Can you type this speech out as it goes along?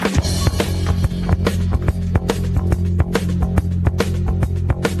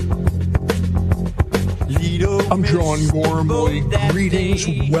I'm John Gormley. Greetings,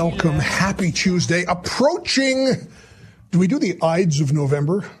 welcome, happy Tuesday. Approaching, do we do the Ides of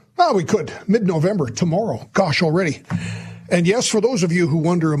November? Oh, we could. Mid-November, tomorrow. Gosh, already. And yes, for those of you who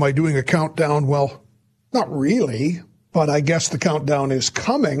wonder, am I doing a countdown? Well, not really, but I guess the countdown is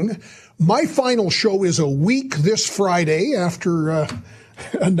coming. My final show is a week this Friday after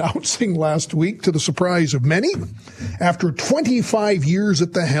announcing last week, to the surprise of many. After 25 years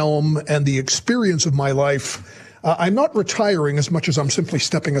at the helm and the experience of my life, I'm not retiring as much as I'm simply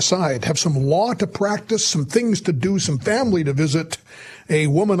stepping aside. Have some law to practice, some things to do, some family to visit, a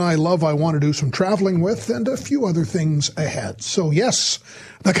woman I love I want to do some traveling with, and a few other things ahead. So yes,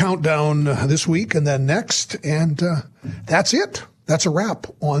 the countdown this week and then next, and that's it. That's a wrap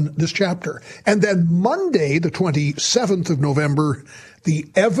on this chapter. And then Monday, the 27th of November, the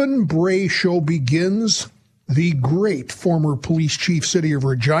Evan Bray Show begins. The great former police chief, City of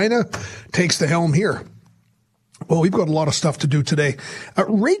Regina, takes the helm here. Well, we've got a lot of stuff to do today.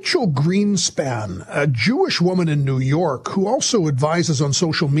 Rachel Greenspan, a Jewish woman in New York who also advises on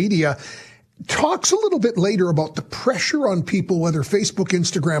social media, talks a little bit later about the pressure on people, whether Facebook,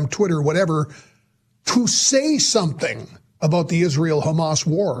 Instagram, Twitter, whatever, to say something about the Israel-Hamas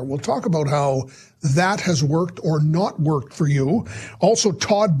war. We'll talk about how that has worked or not worked for you. Also,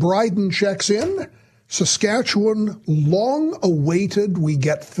 Todd Bryden checks in. Saskatchewan, long awaited. We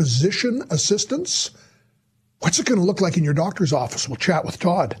get physician assistance. What's it going to look like in your doctor's office? We'll chat with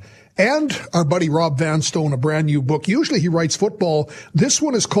Todd. And our buddy Rob Van Stone, a brand new book. Usually he writes football. This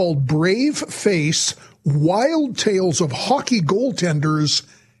one is called Brave Face, Wild Tales of Hockey Goaltenders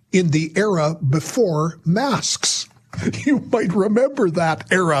in the Era Before Masks. You might remember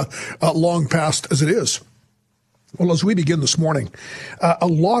that era, long past as it is. Well, as we begin this morning, a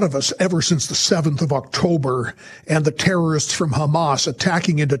lot of us, ever since the 7th of October and the terrorists from Hamas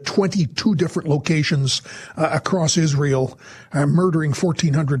attacking into 22 different locations across Israel, murdering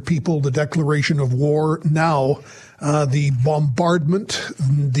 1,400 people, the declaration of war, now the bombardment,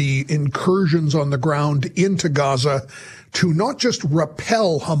 the incursions on the ground into Gaza to not just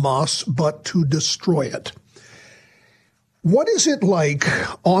repel Hamas, but to destroy it. What is it like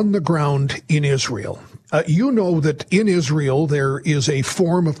on the ground in Israel? You know that in Israel there is a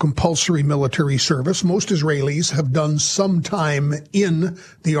form of compulsory military service. Most Israelis have done some time in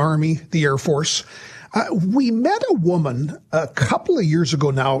the Army, the Air Force. We met a woman a couple of years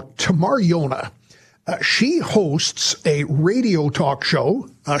ago now, Tamar Yonah. She hosts a radio talk show.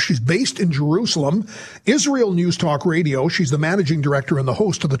 She's based in Jerusalem, Israel News Talk Radio. She's the managing director and the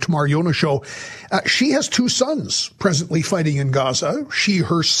host of the Tamar Yonah Show. She has two sons presently fighting in Gaza. She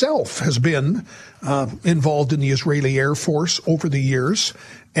herself has been involved in the Israeli Air Force over the years.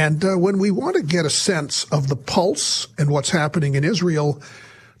 And when we want to get a sense of the pulse and what's happening in Israel,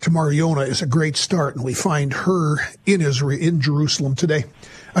 Tamar Yonah is a great start, and we find her in Israel, in Jerusalem today.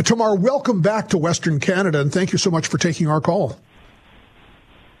 Tamar, welcome back to Western Canada, and thank you so much for taking our call.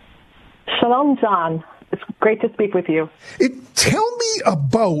 Shalom, John. It's great to speak with you. Tell me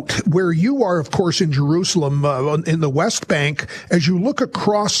about where you are, of course, in Jerusalem, in the West Bank. As you look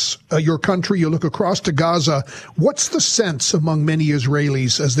across your country, you look across to Gaza, what's the sense among many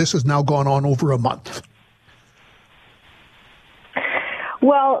Israelis as this has now gone on over a month?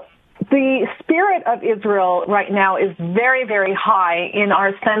 Well, the spirit of Israel right now is very, very high in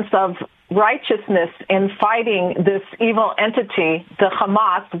our sense of righteousness in fighting this evil entity, the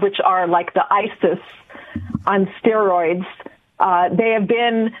Hamas, which are like the ISIS on steroids. They have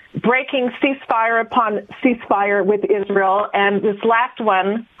been breaking ceasefire upon ceasefire with Israel. And this last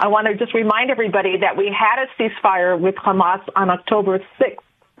one, I want to just remind everybody that we had a ceasefire with Hamas on October 6th.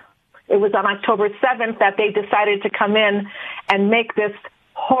 It was on October 7th that they decided to come in and make this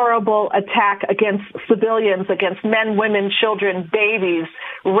horrible attack against civilians, against men, women, children, babies,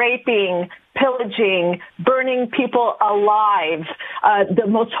 raping, pillaging, burning people alive, the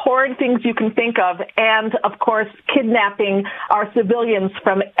most horrid things you can think of, and, of course, kidnapping our civilians,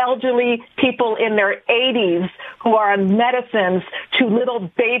 from elderly people in their 80s who are on medicines to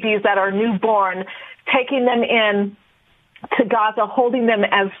little babies that are newborn, taking them in to Gaza, holding them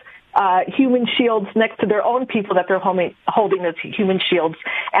as human shields next to their own people that they're holding as human shields.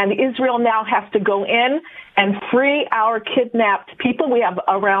 And Israel now has to go in and free our kidnapped people. We have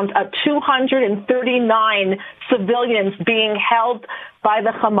around 239 civilians being held by the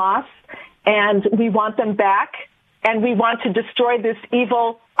Hamas, and we want them back, and we want to destroy this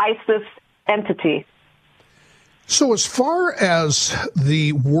evil ISIS entity. So as far as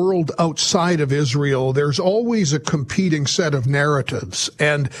the world outside of Israel, there's always a competing set of narratives.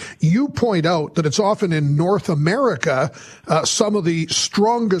 And you point out that it's often in North America, some of the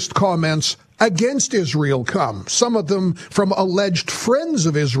strongest comments against Israel come, some of them from alleged friends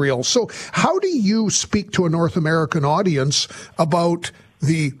of Israel. So how do you speak to a North American audience about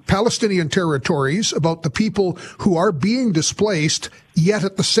the Palestinian territories, about the people who are being displaced, yet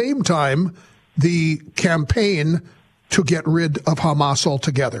at the same time, the campaign to get rid of Hamas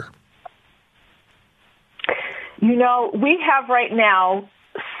altogether? You know, we have right now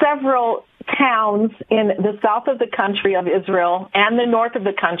several towns in the south of the country of Israel and the north of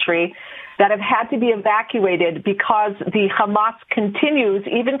the country that have had to be evacuated because the Hamas continues,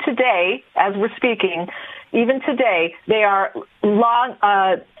 even today, as we're speaking, even today, they are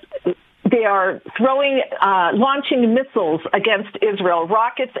launching missiles against Israel,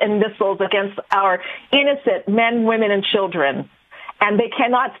 rockets and missiles against our innocent men, women, and children. And they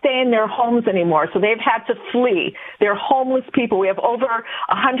cannot stay in their homes anymore, so they've had to flee. They're homeless people. We have over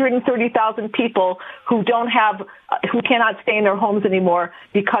 130,000 people who cannot stay in their homes anymore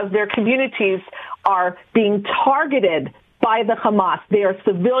because their communities are being targeted by the Hamas. They are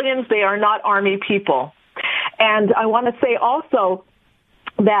civilians. They are not army people. And I want to say also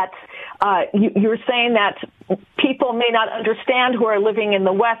that you're saying that people may not understand who are living in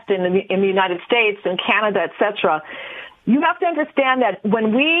the West, in the United States and Canada, etc. You have to understand that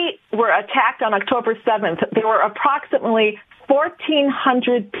when we were attacked on October 7th, there were approximately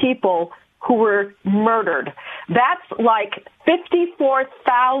 1,400 people who were murdered. That's like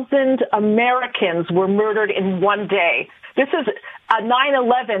 54,000 Americans were murdered in one day. This is a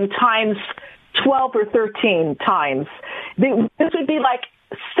 9/11 times 12 or 13 times. This would be like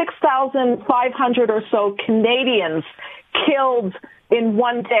 6,500 or so Canadians killed in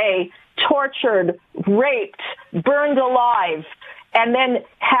one day, tortured, raped, burned alive, and then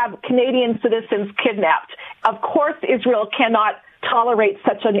have Canadian citizens kidnapped. Of course, Israel cannot tolerate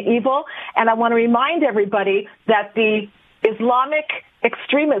such an evil, and I want to remind everybody that the Islamic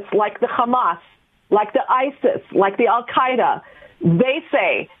extremists like the Hamas, like the ISIS, like the Al-Qaeda, they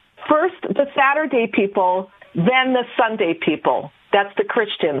say, first the Saturday people, then the Sunday people. That's the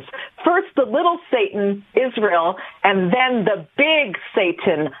Christians. First the little Satan, Israel, and then the big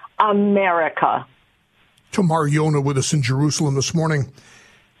Satan, America. Tamar, Yonah with us in Jerusalem this morning.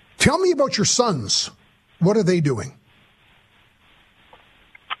 Tell me about your sons. What are they doing?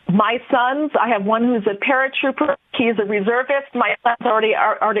 My sons, I have one who's a paratrooper. He is a reservist. My sons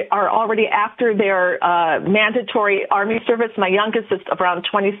are already after their mandatory Army service. My youngest is around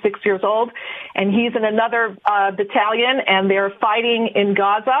 26 years old, and he's in another battalion, and they're fighting in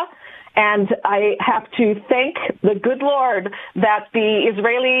Gaza. And I have to thank the good Lord that the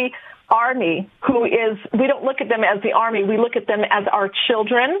Israeli army, we don't look at them as the army, we look at them as our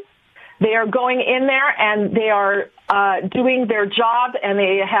children. They are going in there and they are doing their job, and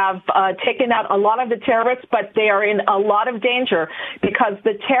they have taken out a lot of the terrorists, but they are in a lot of danger because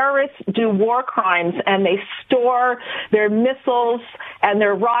the terrorists do war crimes and they store their missiles and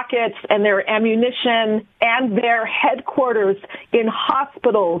their rockets and their ammunition and their headquarters in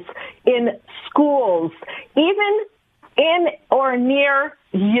hospitals, in schools, even in or near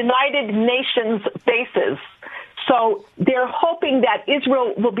United Nations bases. So they're hoping that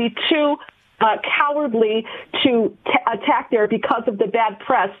Israel will be too cowardly to attack there because of the bad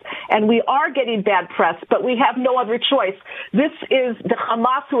press. And we are getting bad press, but we have no other choice. This is the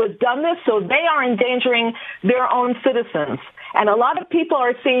Hamas who has done this, so they are endangering their own citizens. And a lot of people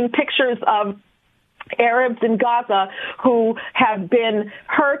are seeing pictures of Arabs in Gaza who have been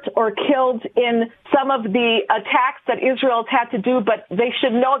hurt or killed in some of the attacks that Israel has had to do, but they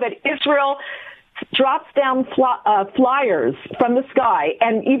should know that Israel drops down flyers from the sky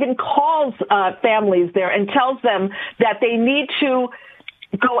and even calls families there and tells them that they need to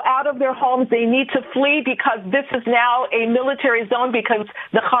go out of their homes. They need to flee because this is now a military zone because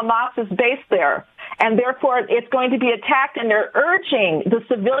the Hamas is based there. And therefore, it's going to be attacked, and they're urging the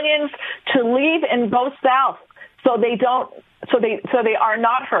civilians to leave and go south so they are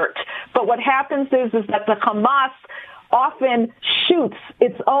not hurt. But what happens is that the Hamas often shoots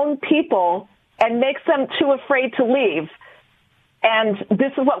its own people and makes them too afraid to leave. And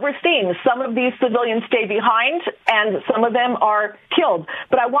this is what we're seeing. Some of these civilians stay behind, and some of them are killed.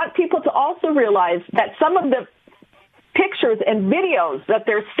 But I want people to also realize that some of the pictures and videos that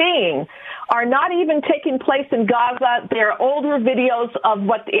they're seeing are not even taking place in Gaza. They're older videos of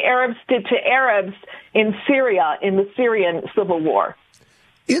what the Arabs did to Arabs in Syria, in the Syrian civil war.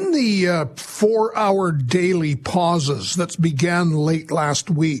 In the 4-hour daily pauses that began late last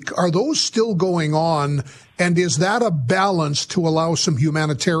week, are those still going on? And is that a balance to allow some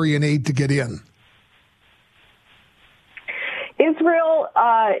humanitarian aid to get in? Israel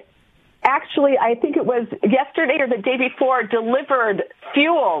actually, I think it was yesterday or the day before, delivered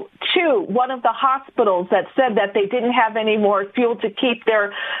fuel to one of the hospitals that said that they didn't have any more fuel to keep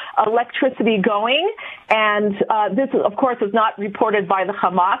their electricity going. And this, of course, is not reported by the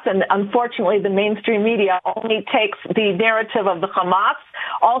Hamas. And unfortunately, the mainstream media only takes the narrative of the Hamas.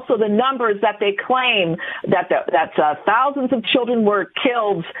 Also, the numbers that they claim that thousands of children were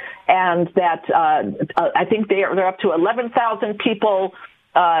killed, and that I think they're up to 11,000 people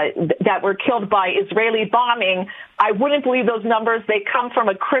that were killed by Israeli bombing. I wouldn't believe those numbers. They come from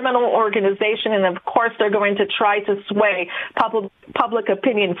a criminal organization, and of course they're going to try to sway public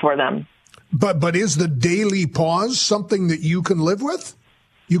opinion for them. But is the daily pause something that you can live with?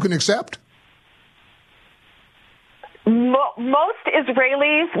 You can accept? Most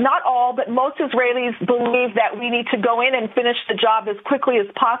Israelis, not all, but most Israelis believe that we need to go in and finish the job as quickly as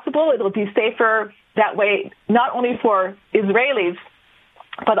possible. It'll be safer that way, not only for Israelis,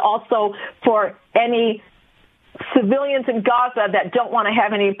 but also for any civilians in Gaza that don't want to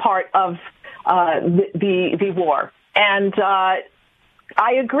have any part of the war. And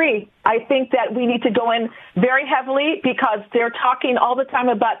I agree. I think that we need to go in very heavily because they're talking all the time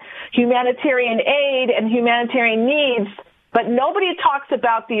about humanitarian aid and humanitarian needs, but nobody talks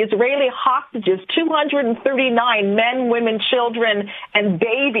about the Israeli hostages, 239 men, women, children, and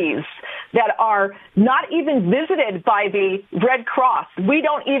babies that are not even visited by the Red Cross. We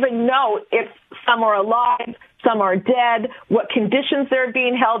don't even know if some are alive, some are dead, what conditions they're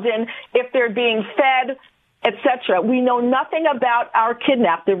being held in, if they're being fed, etc. We know nothing about our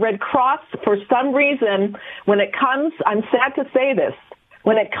kidnapped. The Red Cross, for some reason, when it comes, I'm sad to say this,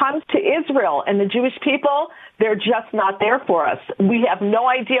 when it comes to Israel and the Jewish people, they're just not there for us. We have no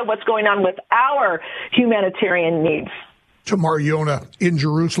idea what's going on with our humanitarian needs. Tamar Yonah in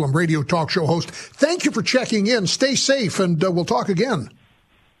Jerusalem, radio talk show host. Thank you for checking in. Stay safe, and we'll talk again.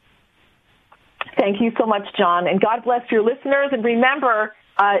 Thank you so much, John, and God bless your listeners. And remember,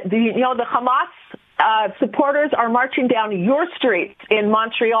 the Hamas supporters are marching down your streets in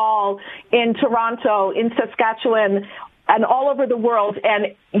Montreal, in Toronto, in Saskatchewan, and all over the world,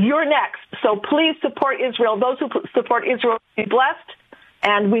 and you're next. So please support Israel. Those who support Israel will be blessed,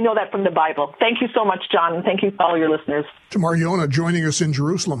 and we know that from the Bible. Thank you so much, John, and thank you to all your listeners. Tamar Yonah joining us in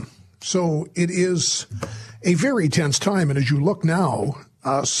Jerusalem. So it is a very tense time, and as you look now,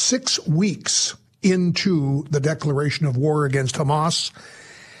 6 weeks into the declaration of war against Hamas,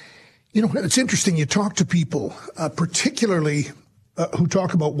 you know, it's interesting. You talk to people, particularly who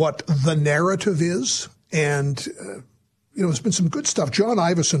talk about what the narrative is, and there's been some good stuff. John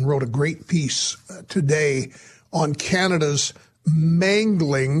Ivison wrote a great piece today on Canada's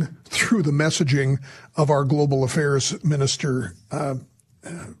mangling through the messaging of our global affairs minister,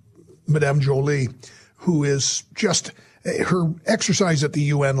 Madame Jolie, who is just, her exercise at the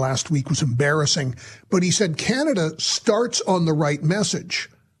UN last week was embarrassing. But he said Canada starts on the right message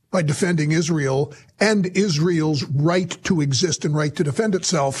by defending Israel and Israel's right to exist and right to defend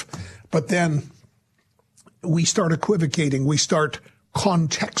itself. But then we start equivocating. We start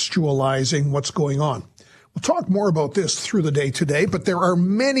contextualizing what's going on. We'll talk more about this through the day today, but there are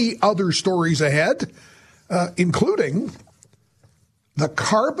many other stories ahead, including the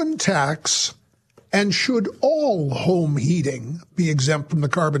carbon tax, and should all home heating be exempt from the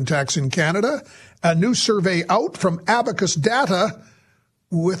carbon tax in Canada? A new survey out from Abacus Data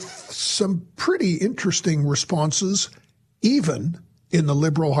with some pretty interesting responses, even in the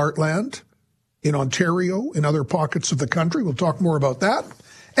Liberal heartland, in Ontario, in other pockets of the country. We'll talk more about that.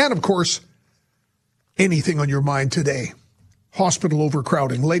 And, of course, anything on your mind today. Hospital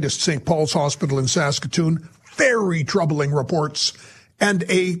overcrowding, latest St. Paul's Hospital in Saskatoon, very troubling reports, and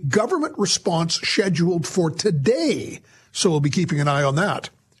a government response scheduled for today. So we'll be keeping an eye on that.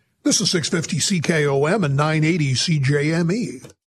 This is 650 CKOM and 980 CJME.